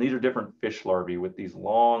 and these are different fish larvae with these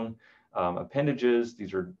long appendages.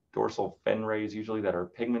 These are dorsal fin rays usually that are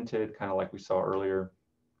pigmented, kind of like we saw earlier,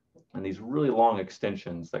 and these really long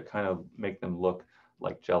extensions that kind of make them look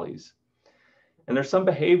like jellies. And there's some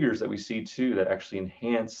behaviors that we see too that actually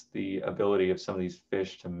enhance the ability of some of these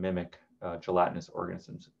fish to mimic gelatinous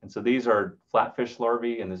organisms. And so these are flatfish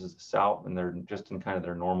larvae, and this is a salp, and they're just in kind of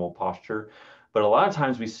their normal posture. But a lot of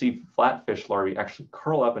times we see flatfish larvae actually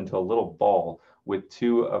curl up into a little ball with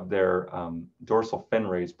two of their dorsal fin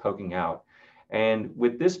rays poking out. And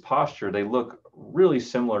with this posture, they look really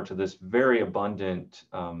similar to this very abundant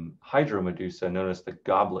hydromedusa known as the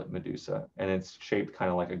goblet medusa. And it's shaped kind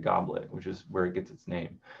of like a goblet, which is where it gets its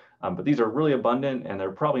name. But these are really abundant, and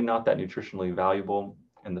they're probably not that nutritionally valuable.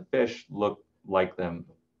 And the fish look like them.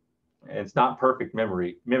 And it's not perfect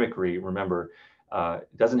mimicry, remember.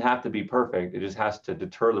 It doesn't have to be perfect. It just has to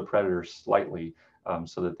deter the predator slightly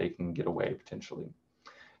so that they can get away potentially.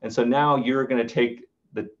 And so now you're going to take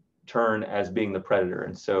turn as being the predator.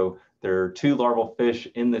 And so there are 2 larval fish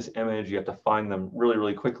in this image. You have to find them really,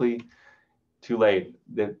 really quickly. Too late.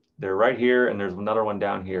 They're right here, and there's another one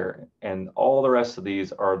down here. And all the rest of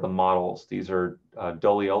these are the models. These are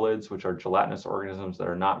doliolids, which are gelatinous organisms that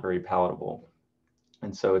are not very palatable.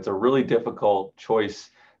 And so it's a really difficult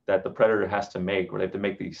choice that the predator has to make, where they have to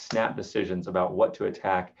make these snap decisions about what to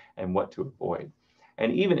attack and what to avoid.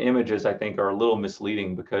 And even images, I think, are a little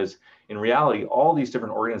misleading, because in reality, all these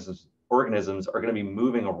different organisms are going to be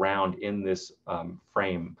moving around in this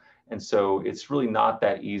frame. And so it's really not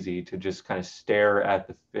that easy to just kind of stare at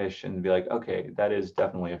the fish and be like, okay, that is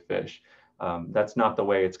definitely a fish. That's not the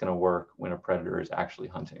way it's going to work when a predator is actually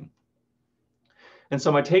hunting. And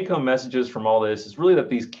so my take-home messages from all this is really that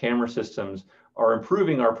these camera systems are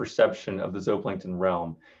improving our perception of the zooplankton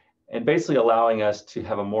realm, and basically allowing us to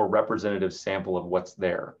have a more representative sample of what's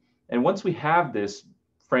there. And once we have this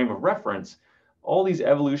frame of reference, all these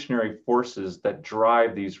evolutionary forces that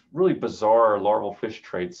drive these really bizarre larval fish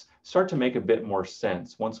traits start to make a bit more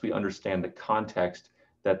sense once we understand the context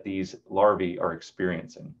that these larvae are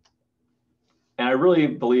experiencing. And I really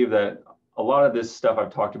believe that a lot of this stuff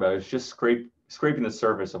I've talked about is just scraping the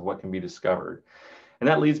surface of what can be discovered. And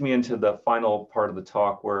that leads me into the final part of the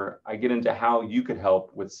talk, where I get into how you could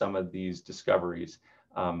help with some of these discoveries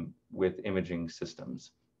with imaging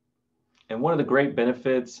systems. And one of the great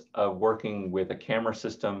benefits of working with a camera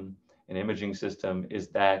system, an imaging system, is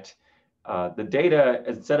that the data,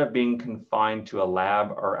 instead of being confined to a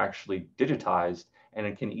lab, are actually digitized, and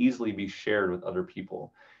it can easily be shared with other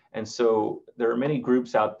people. And so there are many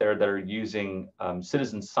groups out there that are using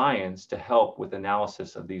citizen science to help with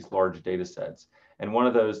analysis of these large data sets. And one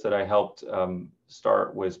of those that I helped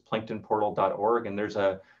start was planktonportal.org. And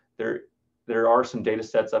there are some data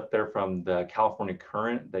sets up there from the California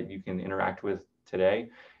Current that you can interact with today.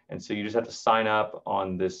 And so you just have to sign up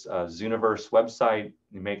on this Zooniverse website,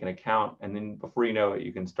 you make an account, and then before you know it,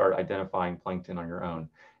 you can start identifying plankton on your own.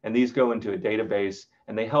 And these go into a database,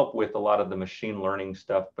 and they help with a lot of the machine learning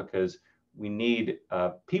stuff, because we need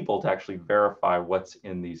people to actually verify what's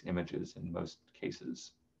in these images in most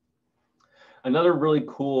cases. Another really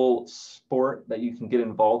cool sport that you can get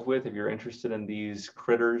involved with if you're interested in these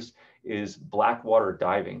critters is blackwater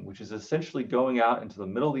diving, which is essentially going out into the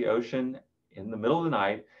middle of the ocean in the middle of the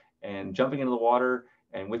night and jumping into the water,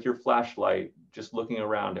 and with your flashlight, just looking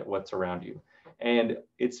around at what's around you. And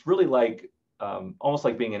it's really like, almost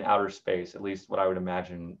like being in outer space, at least what I would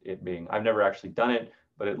imagine it being. I've never actually done it,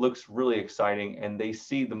 but it looks really exciting, and they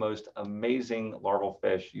see the most amazing larval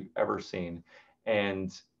fish you've ever seen.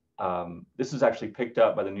 And this was actually picked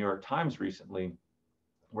up by the New York Times recently,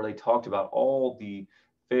 where they talked about all the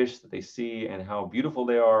fish that they see and how beautiful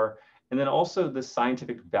they are, and then also the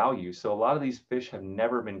scientific value. So a lot of these fish have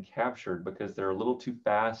never been captured because they're a little too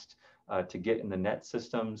fast to get in the net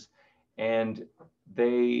systems. And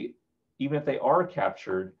they, even if they are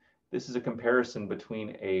captured, this is a comparison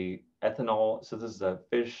between a ethanol. So this is a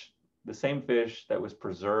fish, the same fish that was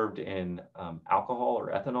preserved in alcohol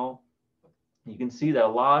or ethanol. You can see that a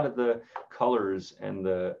lot of the colors and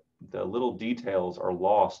the little details are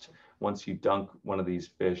lost once you dunk one of these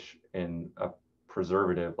fish in a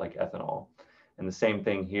preservative like ethanol. And the same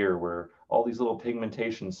thing here, where all these little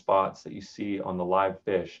pigmentation spots that you see on the live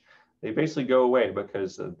fish, they basically go away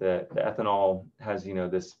because the ethanol has, you know,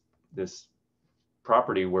 this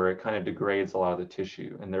property where it kind of degrades a lot of the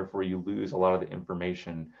tissue, and therefore you lose a lot of the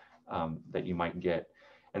information that you might get.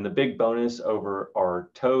 And the big bonus over our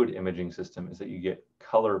toad imaging system is that you get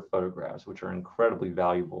color photographs, which are incredibly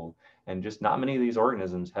valuable. And just not many of these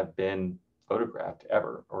organisms have been photographed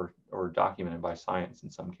ever, or documented by science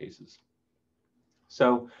in some cases.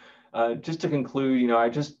 So just to conclude, you know, I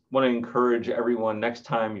just want to encourage everyone, next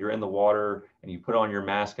time you're in the water and you put on your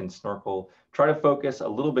mask and snorkel, try to focus a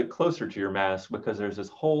little bit closer to your mask, because there's this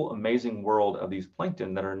whole amazing world of these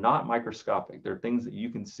plankton that are not microscopic. They're things that you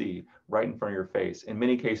can see right in front of your face. In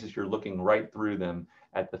many cases, you're looking right through them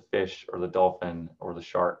at the fish or the dolphin or the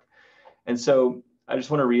shark. And so I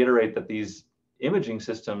just want to reiterate that these imaging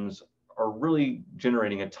systems are really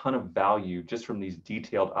generating a ton of value just from these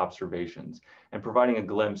detailed observations, and providing a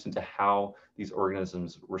glimpse into how these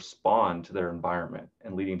organisms respond to their environment,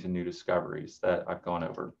 and leading to new discoveries that I've gone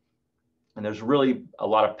over. And there's really a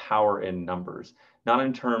lot of power in numbers, not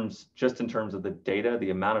in terms, just in terms of the data,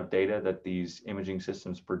 the amount of data that these imaging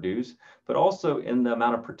systems produce, but also in the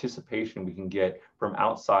amount of participation we can get from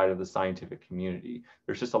outside of the scientific community.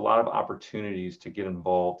 There's just a lot of opportunities to get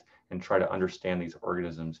involved and try to understand these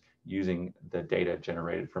organisms using the data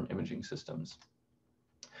generated from imaging systems.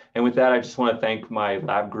 And with that, I just want to thank my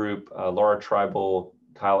lab group, Laura Tribal,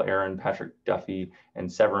 Kyle Aaron, Patrick Duffy,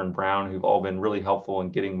 and Severin Brown, who've all been really helpful in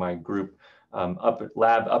getting my group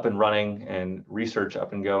lab up and running and research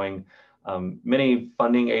up and going. Many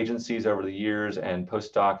funding agencies over the years and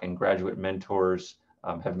postdoc and graduate mentors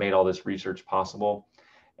have made all this research possible.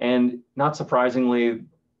 And not surprisingly,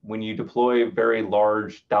 when you deploy very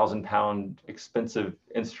large 1,000-pound expensive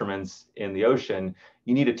instruments in the ocean,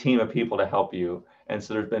 you need a team of people to help you. And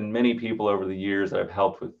so there's been many people over the years that have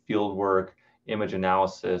helped with field work, image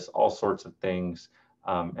analysis, all sorts of things.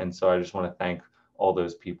 And so I just want to thank all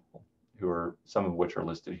those people, who are some of which are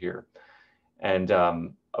listed here. And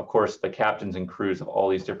of course, the captains and crews of all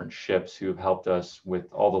these different ships who have helped us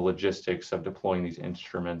with all the logistics of deploying these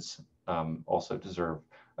instruments also deserve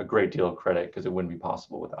a great deal of credit, because it wouldn't be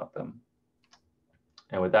possible without them.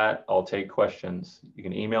 And with that, I'll take questions. You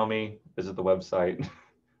can email me, visit the website.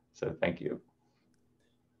 So thank you.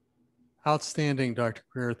 Outstanding, Dr.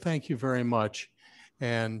 Greer. Thank you very much.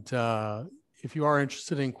 And if you are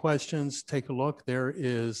interested in questions, take a look. There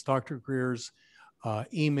is Dr. Greer's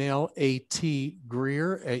email,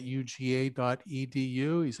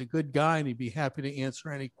 atgreer@uga.edu. He's a good guy, and he'd be happy to answer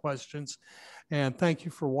any questions. And thank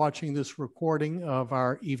you for watching this recording of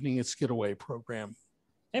our Evening at Skidaway program.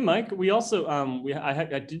 Hey, Mike, we also,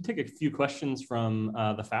 I did take a few questions from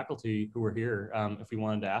the faculty who were here. If we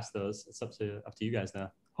wanted to ask those, it's up to you guys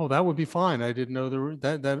now. Oh, that would be fine. I didn't know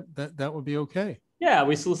that would be okay. Yeah,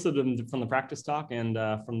 we solicited them from the practice talk and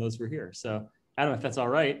from those who were here. So I don't know if that's all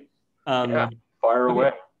right. Yeah, fire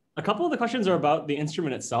away. A couple of the questions are about the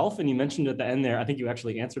instrument itself. And you mentioned at the end there, I think you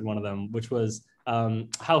actually answered one of them, which was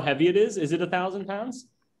how heavy it is. Is it 1,000 pounds?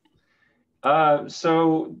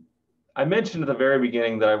 So I mentioned at the very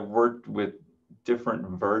beginning that I've worked with different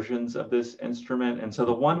versions of this instrument. And so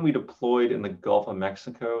the one we deployed in the Gulf of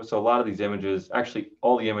Mexico, so a lot of these images, actually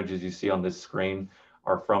all the images you see on this screen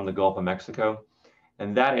are from the Gulf of Mexico.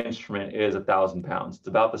 And that instrument is 1,000 pounds. It's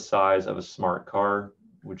about the size of a smart car,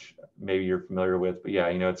 which maybe you're familiar with. But yeah,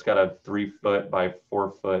 you know, it's got a 3-foot by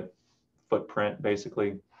 4-foot footprint,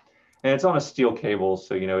 basically. And it's on a steel cable.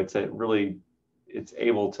 So, you know, it's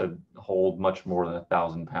able to hold much more than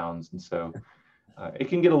 1,000 pounds. And so it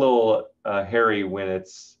can get a little hairy when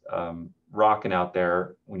it's rocking out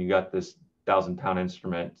there, when you got this 1,000-pound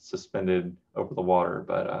instrument suspended over the water.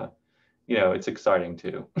 But, you know, it's exciting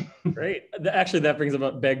too. Great. Actually, that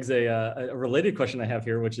begs a related question I have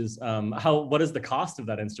here, which is what is the cost of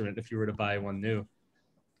that instrument if you were to buy one new?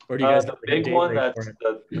 Or do you guys the big one, that's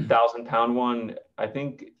the 1,000-pound one, I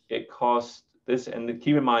think it costs this, and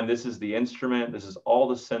keep in mind, this is the instrument, this is all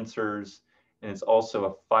the sensors, and it's also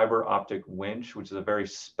a fiber optic winch, which is a very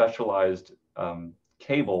specialized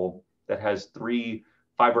cable that has 3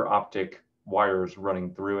 fiber optic wires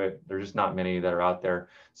running through it. There's just not many that are out there.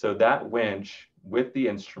 So that winch with the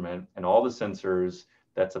instrument and all the sensors,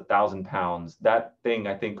 that's 1,000 pounds. That thing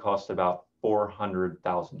I think costs about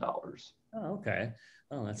 $400,000. Oh, okay.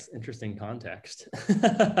 Oh, that's interesting context.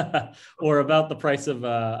 Or about the price of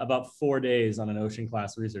about 4 days on an ocean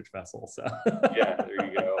class research vessel. So yeah, there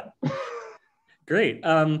you go. Great.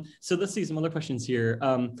 So let's see some other questions here.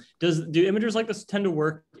 Do imagers like this tend to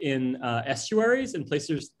work in estuaries and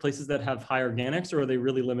places that have high organics, or are they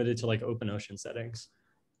really limited to like open ocean settings?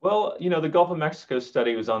 Well, you know, the Gulf of Mexico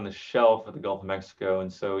study was on the shelf of the Gulf of Mexico.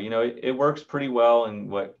 And so, you know, it works pretty well in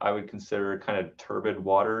what I would consider kind of turbid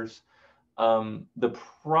waters. The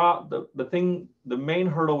main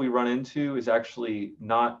hurdle we run into is actually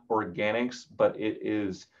not organics, but it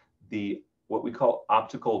is what we call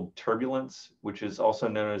optical turbulence, which is also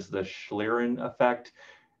known as the Schlieren effect,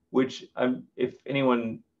 which if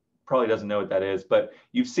anyone probably doesn't know what that is, but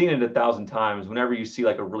you've seen it 1,000 times. Whenever you see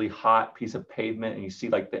like a really hot piece of pavement and you see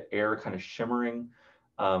like the air kind of shimmering,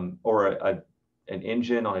 or an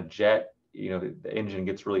engine on a jet, you know, the engine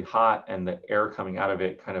gets really hot and the air coming out of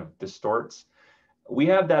it kind of distorts. We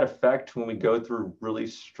have that effect when we go through really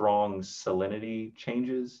strong salinity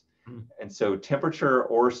changes. And so temperature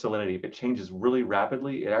or salinity, if it changes really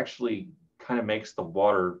rapidly, it actually kind of makes the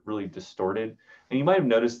water really distorted. And you might have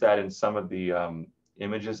noticed that in some of the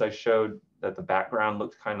images I showed, that the background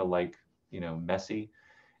looked kind of like, you know, messy.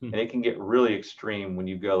 And it can get really extreme when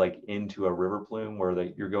you go like into a river plume where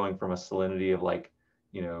you're going from a salinity of like,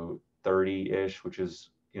 you know, 30-ish, which is,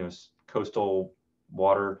 you know, coastal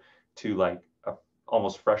water, to like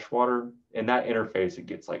almost fresh water. In that interface, it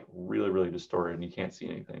gets like really, really distorted and you can't see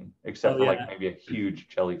anything except for like maybe a huge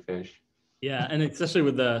jellyfish. Yeah, and especially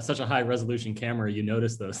with such a high resolution camera, you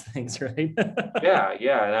notice those things, right?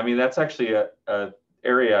 Yeah. And I mean, that's actually a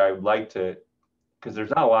area I would like to, because there's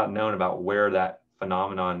not a lot known about where that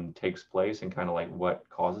phenomenon takes place and kind of like what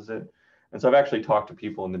causes it. And so I've actually talked to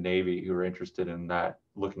people in the Navy who are interested in that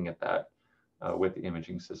looking at that with the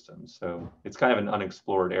imaging systems. So it's kind of an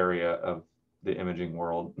unexplored area of the imaging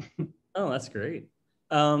world. Oh, that's great.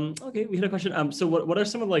 Okay, we had a question. So what are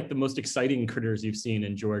some of like the most exciting critters you've seen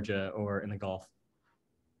in Georgia or in the Gulf?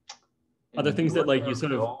 Are there things that like you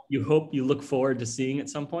sort of, you hope, you look forward to seeing at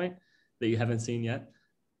some point that you haven't seen yet?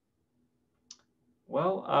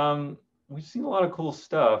 Well, we've seen a lot of cool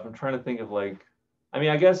stuff. I'm trying to think of like, I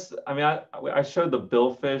showed the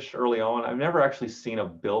billfish early on. I've never actually seen a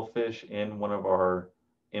billfish in one of our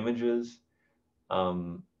images,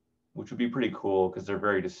 which would be pretty cool because they're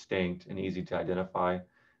very distinct and easy to identify.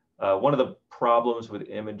 One of the problems with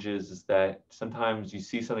images is that sometimes you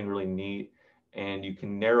see something really neat and you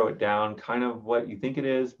can narrow it down kind of what you think it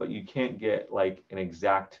is, but you can't get like an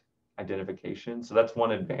exact identification. So that's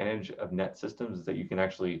one advantage of net systems, is that you can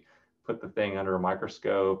actually put the thing under a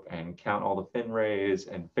microscope and count all the fin rays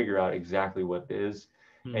and figure out exactly what it is.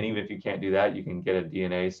 And even if you can't do that, you can get a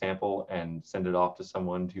DNA sample and send it off to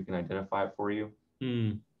someone who can identify it for you.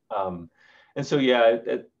 And so, yeah,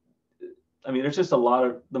 I mean, there's just a lot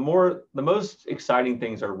of, the most exciting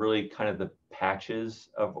things are really kind of the patches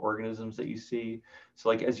of organisms that you see. So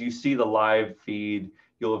like, as you see the live feed,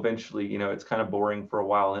 you'll eventually, you know, it's kind of boring for a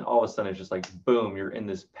while, and all of a sudden it's just like, boom, you're in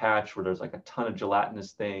this patch where there's like a ton of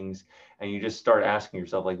gelatinous things, and you just start asking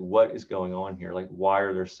yourself, like, what is going on here? Like, why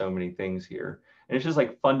are there so many things here? And it's just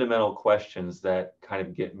like fundamental questions that kind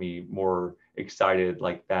of get me more excited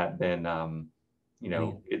like that than, you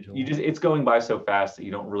know, it's going by so fast that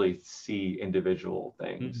you don't really see individual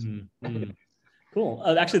things. Cool.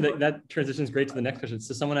 Actually, that transitions great to the next question.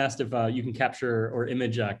 So someone asked if you can capture or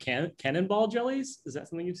image cannonball jellies. Is that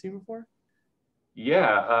something you've seen before?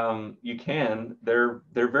 Yeah, you can. They're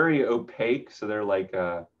very opaque. So they're like,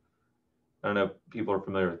 I don't know if people are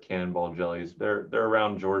familiar with cannonball jellies. They're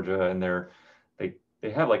around Georgia, and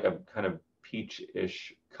they have like a kind of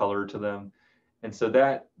peach-ish color to them. And so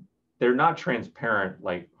that they're not transparent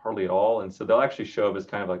like hardly at all. And so they'll actually show up as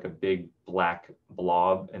kind of like a big black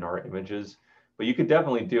blob in our images. But you could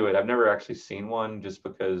definitely do it. I've never actually seen one, just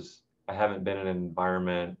because I haven't been in an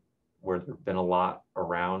environment where there've been a lot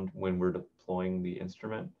around when we're deploying the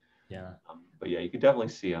instrument. Yeah. But yeah, you could definitely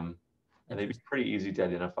see them. And they'd be pretty easy to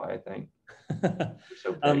identify, I think.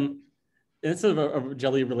 So big. It's sort of a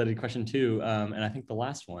jelly related question too. And I think the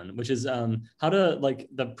last one, which is how do like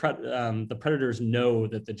the predators know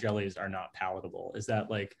that the jellies are not palatable? Is that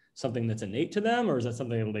like something that's innate to them, or is that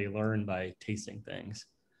something that they learn by tasting things?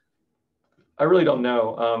 I really don't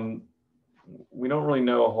know. We don't really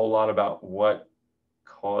know a whole lot about what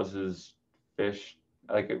causes fish.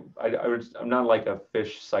 Like I'm not like a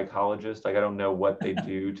fish psychologist. Like I don't know what they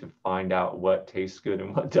do to find out what tastes good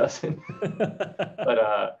and what doesn't.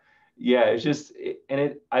 But yeah, it's just,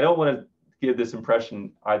 I don't want to give this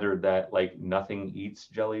impression either that like nothing eats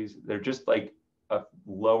jellies. They're just like a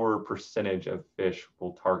lower percentage of fish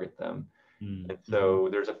will target them. And so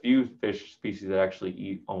there's a few fish species that actually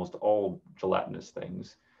eat almost all gelatinous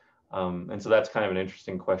things. And so that's kind of an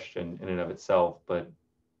interesting question in and of itself. But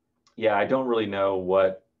yeah, I don't really know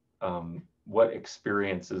what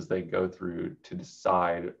experiences they go through to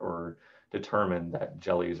decide or determine that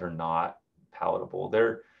jellies are not palatable.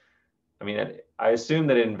 I assume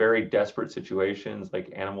that in very desperate situations,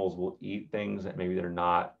 like animals will eat things that maybe they're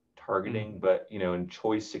not targeting, but you know, in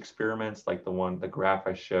choice experiments like the graph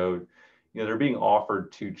I showed, you know, they're being offered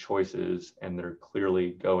two choices and they're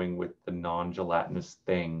clearly going with the non-gelatinous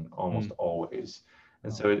thing almost always.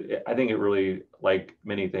 And so I think it really, like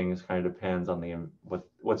many things, kind of depends on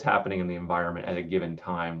what's happening in the environment at a given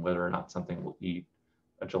time, whether or not something will eat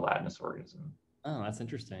a gelatinous organism. Oh, that's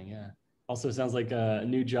interesting. Yeah. Also sounds like a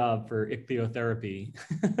new job for ichthyotherapy.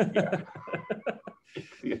 Yeah.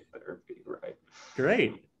 Ichthyotherapy, right.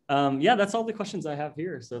 Great. Yeah, that's all the questions I have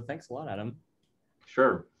here. So thanks a lot, Adam.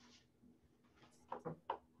 Sure.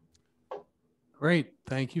 Great.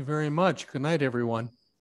 Thank you very much. Good night, everyone.